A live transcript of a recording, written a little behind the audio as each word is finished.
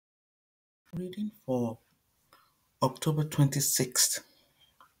Reading for October 26th.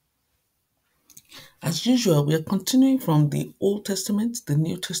 As usual, we are continuing from the Old Testament, the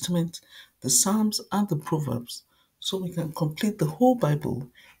New Testament, the Psalms, and the Proverbs, so we can complete the whole Bible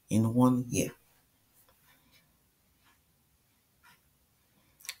in 1 year.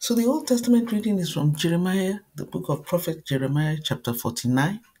 So the Old Testament reading is from Jeremiah, the book of prophet Jeremiah, chapter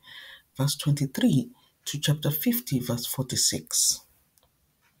 49, verse 23, to chapter 50, verse 46.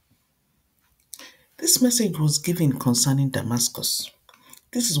 This message was given concerning Damascus.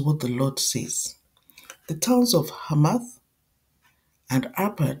 This is what the Lord says. The towns of Hamath and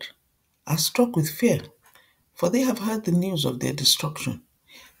Arpad are struck with fear, for they have heard the news of their destruction.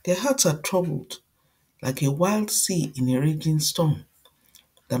 Their hearts are troubled, like a wild sea in a raging storm.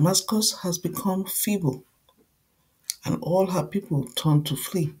 Damascus has become feeble, and all her people turn to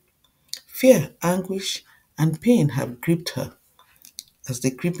flee. Fear, anguish, and pain have gripped her, as they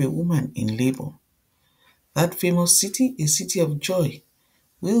grip a woman in labor. That famous city, a city of joy,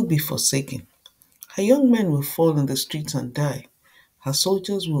 will be forsaken. Her young men will fall in the streets and die. Her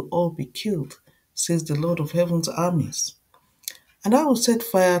soldiers will all be killed, says the Lord of heaven's armies. And I will set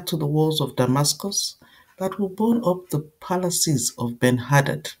fire to the walls of Damascus that will burn up the palaces of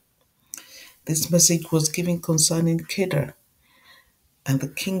Ben-Hadad. This message was given concerning Kedar and the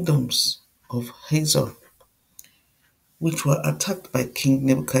kingdoms of Hazor, which were attacked by King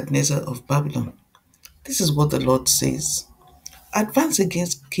Nebuchadnezzar of Babylon. This is what the Lord says. Advance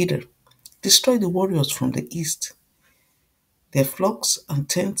against Kedar, destroy the warriors from the east. Their flocks and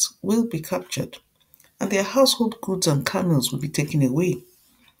tents will be captured, and their household goods and camels will be taken away.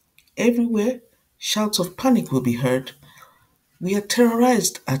 Everywhere, shouts of panic will be heard. We are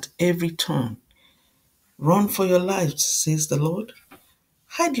terrorized at every turn. Run for your lives, says the Lord.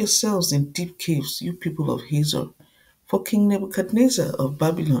 Hide yourselves in deep caves, you people of Hazor, for King Nebuchadnezzar of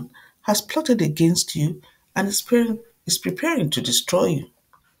Babylon has plotted against you and is preparing to destroy you.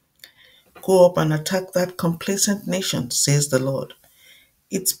 Go up and attack that complacent nation, says the Lord.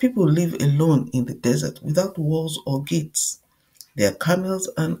 Its people live alone in the desert without walls or gates. Their camels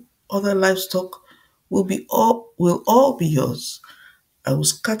and other livestock will all be yours. I will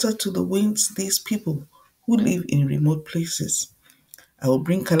scatter to the winds these people who live in remote places. I will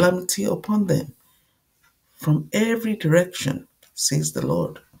bring calamity upon them from every direction, says the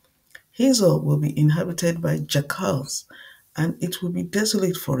Lord. Hazor will be inhabited by jackals, and it will be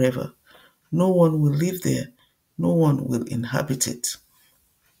desolate forever. No one will live there, no one will inhabit it.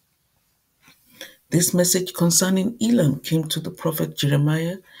 This message concerning Elam came to the prophet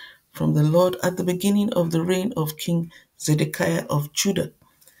Jeremiah from the Lord at the beginning of the reign of King Zedekiah of Judah.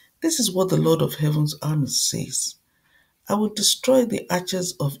 This is what the Lord of heaven's armies says. I will destroy the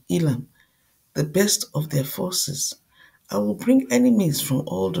archers of Elam, the best of their forces. I will bring enemies from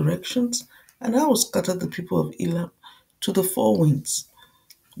all directions, and I will scatter the people of Elam to the four winds.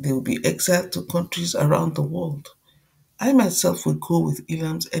 They will be exiled to countries around the world. I myself will go with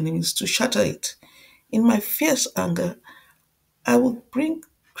Elam's enemies to shatter it. In my fierce anger, I will bring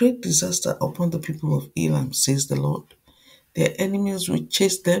great disaster upon the people of Elam, says the Lord. Their enemies will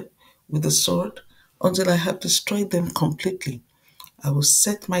chase them with the sword until I have destroyed them completely. I will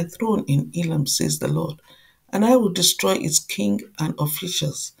set my throne in Elam, says the Lord, and I will destroy its king and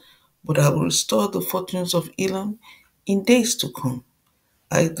officials. But I will restore the fortunes of Elam in days to come.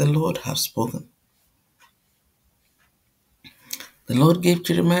 I, the Lord, have spoken. The Lord gave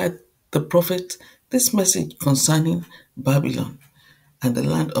Jeremiah the prophet this message concerning Babylon and the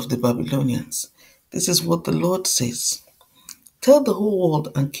land of the Babylonians. This is what the Lord says. Tell the whole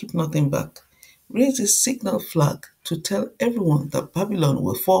world and keep nothing back. Raise a signal flag to tell everyone that Babylon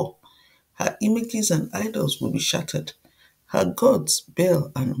will fall. Her images and idols will be shattered. Her gods,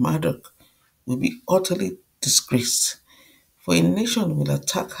 Baal and Marduk, will be utterly disgraced. For a nation will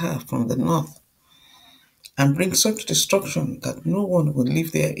attack her from the north and bring such destruction that no one will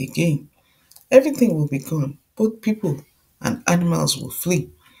live there again. Everything will be gone. Both people and animals will flee.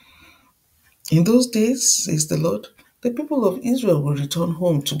 In those days, says the Lord, the people of Israel will return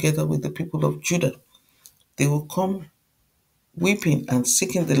home together with the people of Judah. They will come weeping and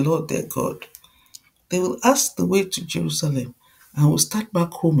seeking the Lord their God. They will ask the way to Jerusalem and will start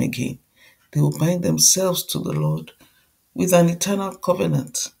back home again. They will bind themselves to the Lord with an eternal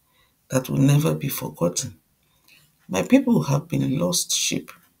covenant that will never be forgotten. My people have been lost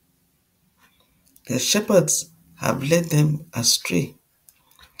sheep. Their shepherds have led them astray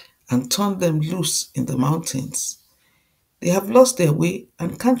and turned them loose in the mountains. They have lost their way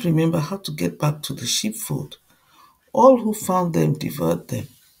and can't remember how to get back to the sheepfold. All who found them devoured them.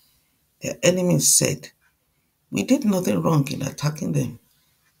 Their enemies said, "We did nothing wrong in attacking them.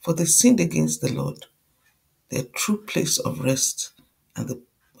 For they sinned against the Lord, their true place of rest and the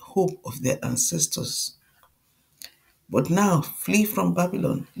hope of their ancestors. But now flee from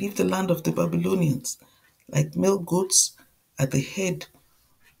Babylon, leave the land of the Babylonians, like male goats at the head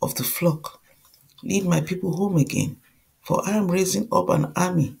of the flock. Lead my people home again, for I am raising up an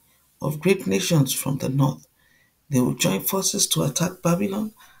army of great nations from the north. They will join forces to attack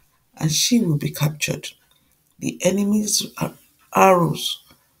Babylon, and she will be captured. The enemy's arrows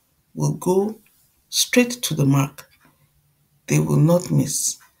will go straight to the mark. They will not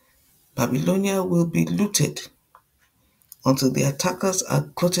miss. Babylonia will be looted until the attackers are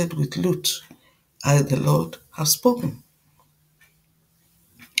glutted with loot. I, the Lord, have spoken.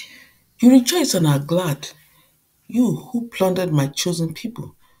 You rejoice and are glad, you who plundered my chosen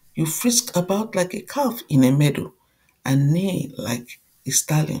people. You frisk about like a calf in a meadow and neigh like a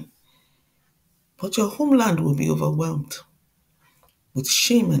stallion. But your homeland will be overwhelmed with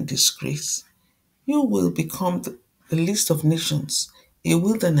shame and disgrace. You will become the least of nations, a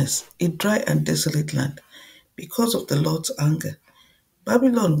wilderness, a dry and desolate land, because of the Lord's anger.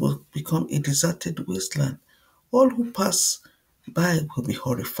 Babylon will become a deserted wasteland. All who pass by will be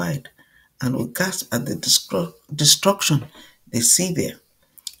horrified and will gasp at the destruction they see there.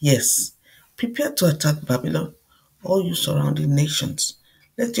 Yes, prepare to attack Babylon, all you surrounding nations.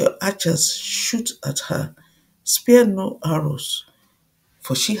 Let your archers shoot at her. Spare no arrows,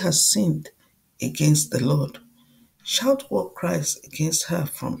 for she has sinned against the Lord. Shout war cries against her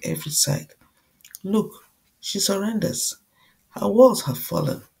from every side. Look, she surrenders. Her walls have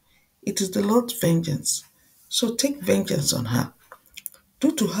fallen. It is the Lord's vengeance. So take vengeance on her.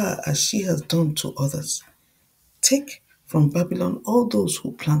 Do to her as she has done to others. Take from Babylon all those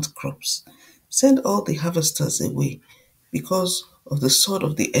who plant crops. Send all the harvesters away because of the sword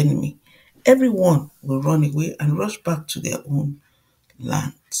of the enemy. Everyone will run away and rush back to their own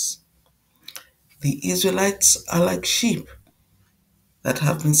lands. The Israelites are like sheep that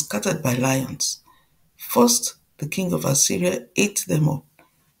have been scattered by lions. First, the king of Assyria ate them up.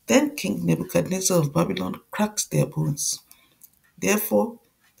 Then King Nebuchadnezzar of Babylon cracked their bones. Therefore,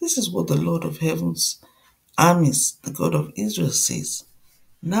 this is what the Lord of heaven's armies, the God of Israel, says.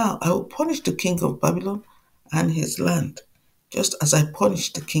 Now I will punish the king of Babylon and his land, just as I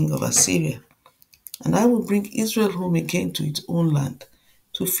punished the king of Assyria. And I will bring Israel home again to its own land,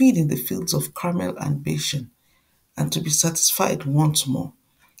 to feed in the fields of Carmel and Bashan, and to be satisfied once more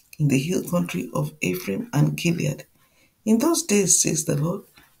in the hill country of Ephraim and Gilead. In those days, says the Lord,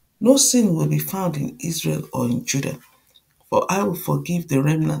 no sin will be found in Israel or in Judah, for I will forgive the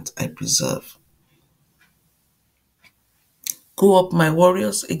remnant I preserve. Go up, my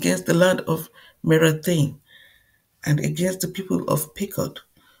warriors, against the land of Merathaim and against the people of Pekod.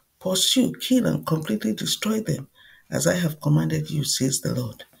 Pursue, kill, and completely destroy them, as I have commanded you, says the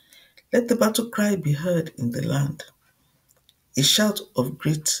Lord. Let the battle cry be heard in the land, a shout of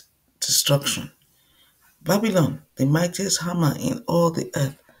great destruction. Babylon, the mightiest hammer in all the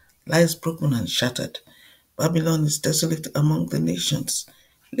earth, lies broken and shattered. Babylon is desolate among the nations.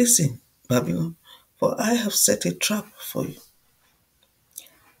 Listen, Babylon, for I have set a trap for you.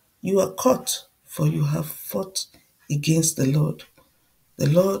 You are caught, for you have fought against the Lord. The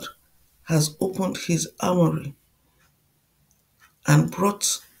Lord has opened his armory and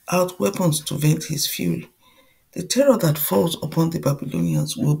brought out weapons to vent his fury. The terror that falls upon the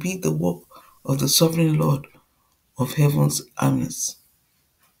Babylonians will be the work of the sovereign Lord of heaven's armies.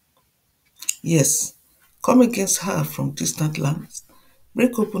 Yes, come against her from distant lands,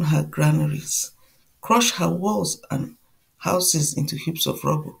 break open her granaries, crush her walls and houses into heaps of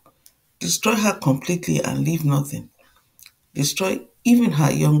rubble, destroy her completely and leave nothing, destroy even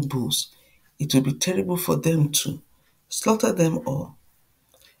her young bulls. It will be terrible for them to slaughter them all.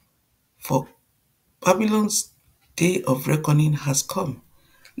 For Babylon's day of reckoning has come.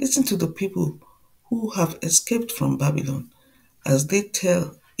 Listen to the people who have escaped from Babylon as they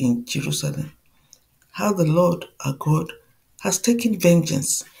tell in Jerusalem how the Lord our God has taken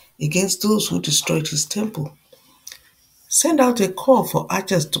vengeance against those who destroyed his temple. Send out a call for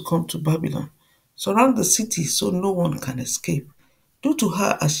archers to come to Babylon. Surround the city so no one can escape. Do to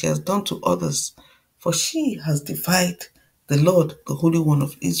her as she has done to others, for she has defied the Lord, the Holy One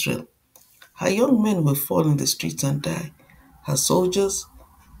of Israel. Her young men will fall in the streets and die. Her soldiers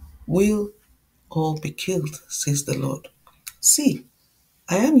will all be killed, says the Lord. See,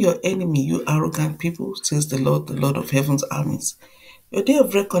 I am your enemy, you arrogant people, says the Lord of heaven's armies. Your day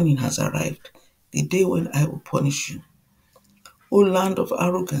of reckoning has arrived, the day when I will punish you. O land of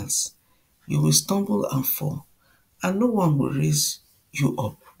arrogance, you will stumble and fall, and no one will raise you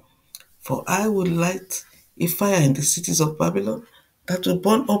up. For I will light a fire in the cities of Babylon that will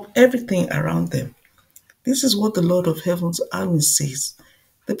burn up everything around them. This is what the Lord of Heaven's armies says.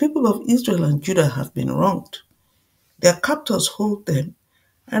 The people of Israel and Judah have been wronged. Their captors hold them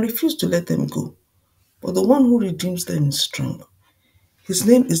and refuse to let them go, but the one who redeems them is strong. His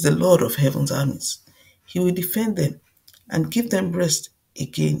name is the Lord of Heaven's armies. He will defend them and give them rest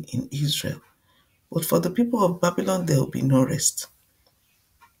again in Israel. But for the people of Babylon, there will be no rest.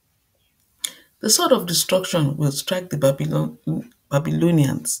 The sword of destruction will strike the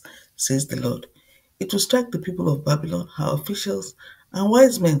Babylonians, says the Lord. It will strike the people of Babylon, her officials, and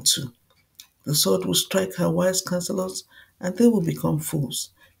wise men too. The sword will strike her wise counselors, and they will become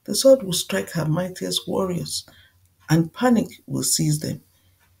fools. The sword will strike her mightiest warriors, and panic will seize them.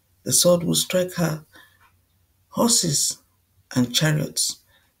 The sword will strike her horses and chariots,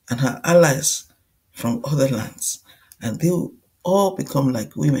 and her allies from other lands, and they will all become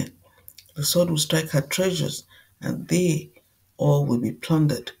like women. The sword will strike her treasures, and they all will be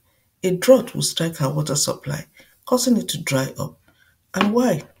plundered. A drought will strike her water supply, causing it to dry up. And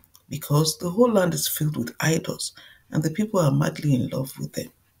why? Because the whole land is filled with idols, and the people are madly in love with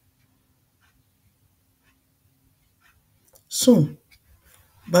them. Soon,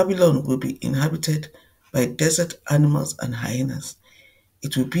 Babylon will be inhabited by desert animals and hyenas.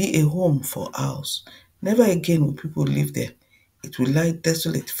 It will be a home for owls. Never again will people live there. It will lie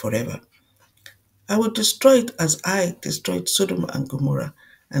desolate forever. I will destroy it as I destroyed Sodom and Gomorrah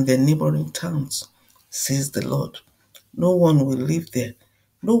and their neighboring towns, says the Lord. No one will live there.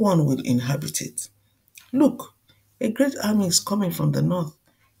 No one will inhabit it. Look, a great army is coming from the north.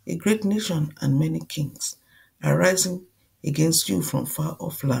 A great nation and many kings are rising against you from far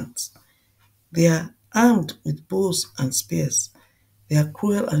off lands. They are armed with bows and spears. They are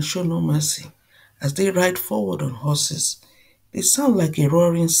cruel and show no mercy. As they ride forward on horses, they sound like a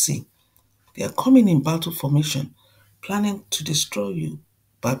roaring sea. They are coming in battle formation, planning to destroy you,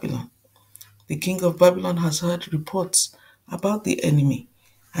 Babylon. The king of Babylon has heard reports about the enemy,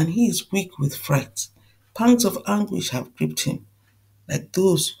 and he is weak with fright. Pangs of anguish have gripped him, like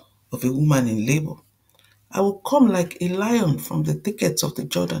those of a woman in labor. I will come like a lion from the thickets of the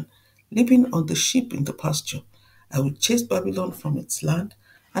Jordan, leaping on the sheep in the pasture. I will chase Babylon from its land,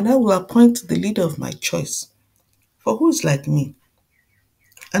 and I will appoint the leader of my choice. For who is like me,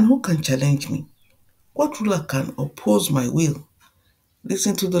 and who can challenge me? What ruler can oppose my will?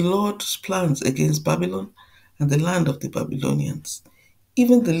 Listen to the Lord's plans against Babylon and the land of the Babylonians.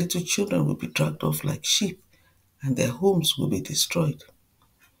 Even the little children will be dragged off like sheep, and their homes will be destroyed.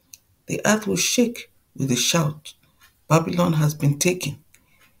 The earth will shake with a shout. Babylon has been taken,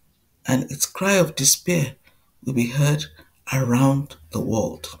 and its cry of despair will be heard around the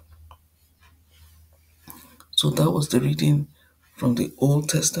world. So that was the reading from the Old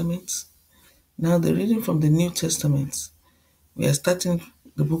Testament. Now the reading from the New Testament. We are starting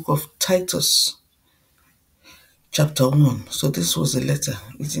the book of Titus, chapter 1. So this was a letter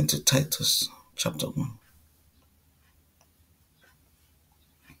written to Titus, chapter 1.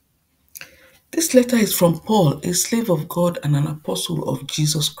 This letter is from Paul, a slave of God and an apostle of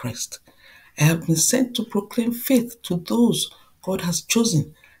Jesus Christ. I have been sent to proclaim faith to those God has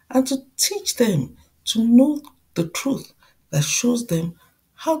chosen and to teach them to know the truth that shows them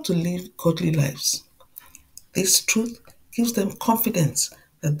how to live godly lives. This truth gives them confidence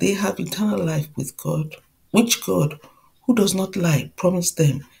that they have eternal life with God, which God, who does not lie, promised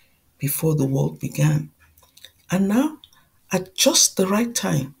them before the world began. And now, at just the right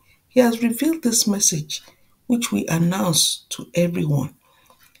time, He has revealed this message, which we announce to everyone.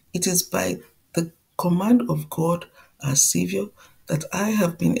 It is by the command of God, our Savior, that I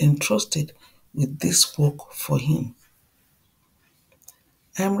have been entrusted with this work for Him.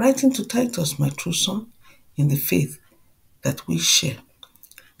 I am writing to Titus, my true son, in the faith that we share.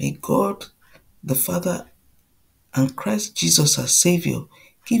 May God, the Father, and Christ Jesus, our Savior,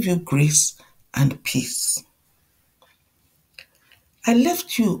 give you grace and peace. I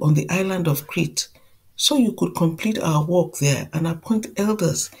left you on the island of Crete so you could complete our work there and appoint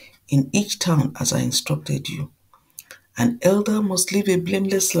elders in each town as I instructed you. An elder must live a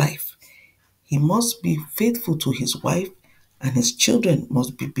blameless life. He must be faithful to his wife, and his children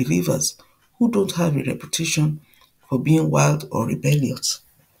must be believers who don't have a reputation for being wild or rebellious.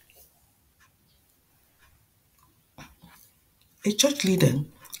 A church leader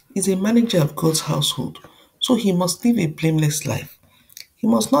is a manager of God's household, so he must live a blameless life. He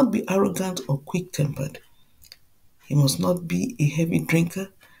must not be arrogant or quick-tempered. He must not be a heavy drinker,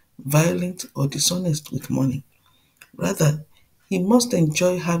 violent, or dishonest with money. Rather, he must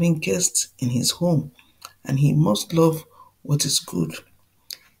enjoy having guests in his home, and he must love what is good.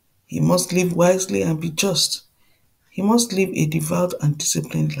 He must live wisely and be just. He must live a devout and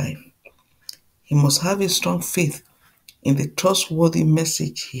disciplined life. He must have a strong faith in the trustworthy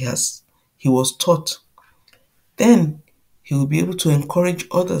message he was taught. Then he will be able to encourage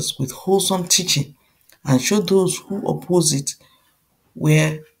others with wholesome teaching and show those who oppose it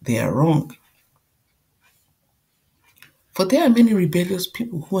where they are wrong. For there are many rebellious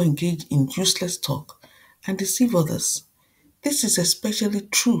people who engage in useless talk and deceive others. This is especially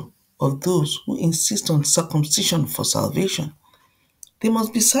true of those who insist on circumcision for salvation. They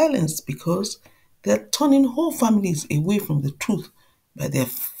must be silenced because they are turning whole families away from the truth by their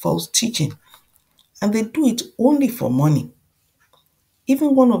false teaching, and they do it only for money.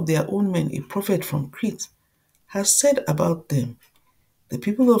 Even one of their own men, a prophet from Crete, has said about them, "The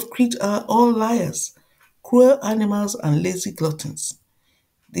people of Crete are all liars, cruel animals, and lazy gluttons."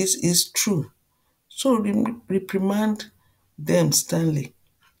 This is true, so reprimand them sternly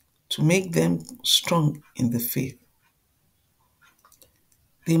to make them strong in the faith.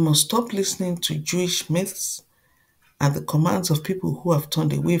 They must stop listening to Jewish myths and the commands of people who have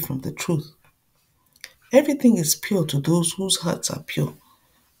turned away from the truth. Everything is pure to those whose hearts are pure,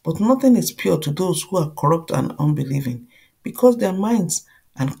 but nothing is pure to those who are corrupt and unbelieving, because their minds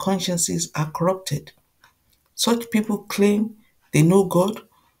and consciences are corrupted. Such people claim they know God,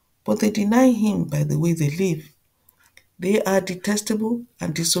 but they deny Him by the way they live. They are detestable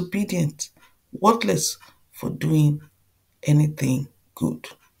and disobedient, worthless for doing anything good.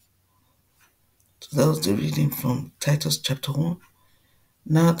 So that was the reading from Titus chapter 1.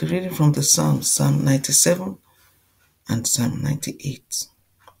 Now the reading from the Psalms, Psalm 97 and Psalm 98.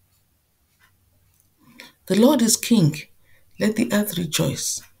 The Lord is King. Let the earth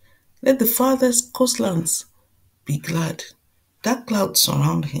rejoice. Let the farthest coastlands be glad. Dark clouds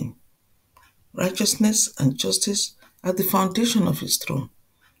surround him. Righteousness and justice are the foundation of his throne.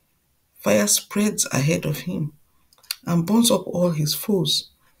 Fire spreads ahead of him and burns up all his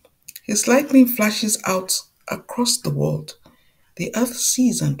foes. His lightning flashes out across the world. The earth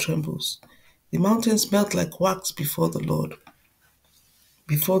sees and trembles. The mountains melt like wax before the Lord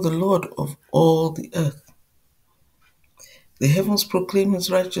of all the earth. The heavens proclaim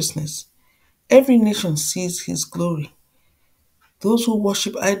his righteousness. Every nation sees his glory. Those who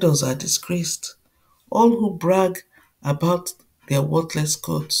worship idols are disgraced, all who brag about their worthless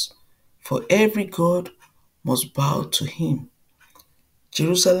gods, for every god must bow to him.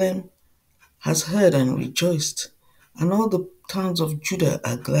 Jerusalem has heard and rejoiced, and all the towns of Judah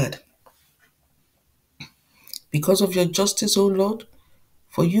are glad. Because of your justice, O Lord,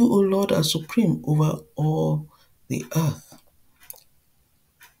 for you, O Lord, are supreme over all the earth.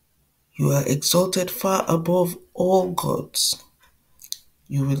 You are exalted far above all gods.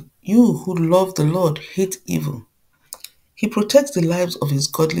 You who love the Lord hate evil. He protects the lives of his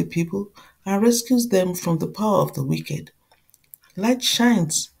godly people and rescues them from the power of the wicked. Light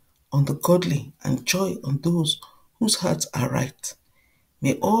shines on the godly and joy on those whose hearts are right.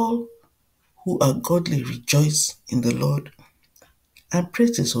 May all who are godly rejoice in the Lord and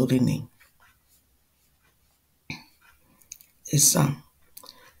praise his holy name. A psalm.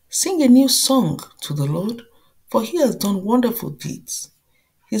 Sing a new song to the Lord, for he has done wonderful deeds.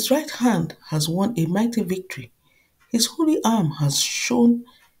 His right hand has won a mighty victory. His holy arm has shown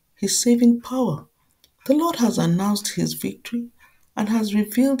his saving power. The Lord has announced his victory and has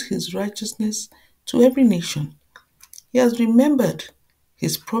revealed his righteousness to every nation. He has remembered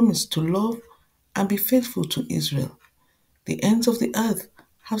his promise to love and be faithful to Israel. The ends of the earth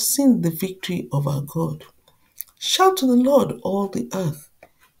have seen the victory of our God. Shout to the Lord, all the earth.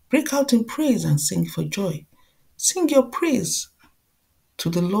 Break out in praise and sing for joy. Sing your praise to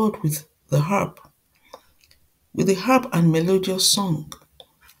the Lord with the harp and melodious song,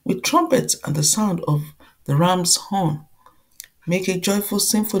 with trumpets and the sound of the ram's horn. Make a joyful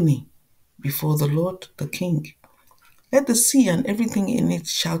symphony before the Lord the King. Let the sea and everything in it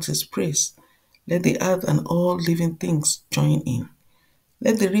shout his praise. Let the earth and all living things join in.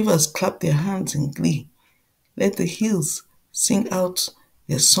 Let the rivers clap their hands in glee. Let the hills sing out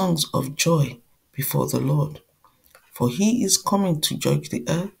their songs of joy before the Lord. For he is coming to judge the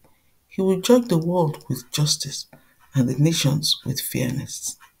earth. He will judge the world with justice and the nations with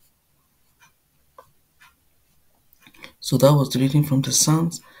fairness. So that was the reading from the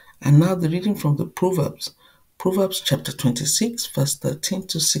Psalms, and now the reading from the Proverbs. Proverbs chapter 26, verse 13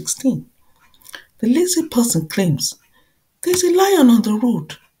 to 16. The lazy person claims, "There's a lion on the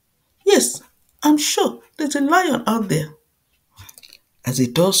road." Yes, I'm sure there's a lion out there. As a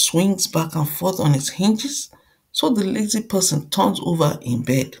door swings back and forth on its hinges, so the lazy person turns over in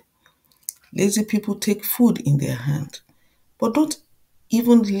bed. Lazy people take food in their hand, but don't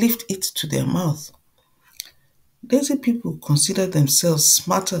even lift it to their mouth. Lazy people consider themselves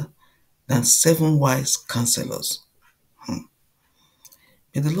smarter than 7 wise counselors.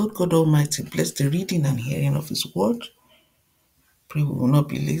 May the Lord God Almighty bless the reading and hearing of His word. Pray we will not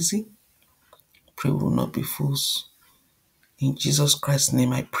be lazy. Pray we will not be fools. In Jesus Christ's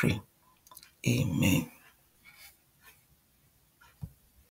name I pray. Amen.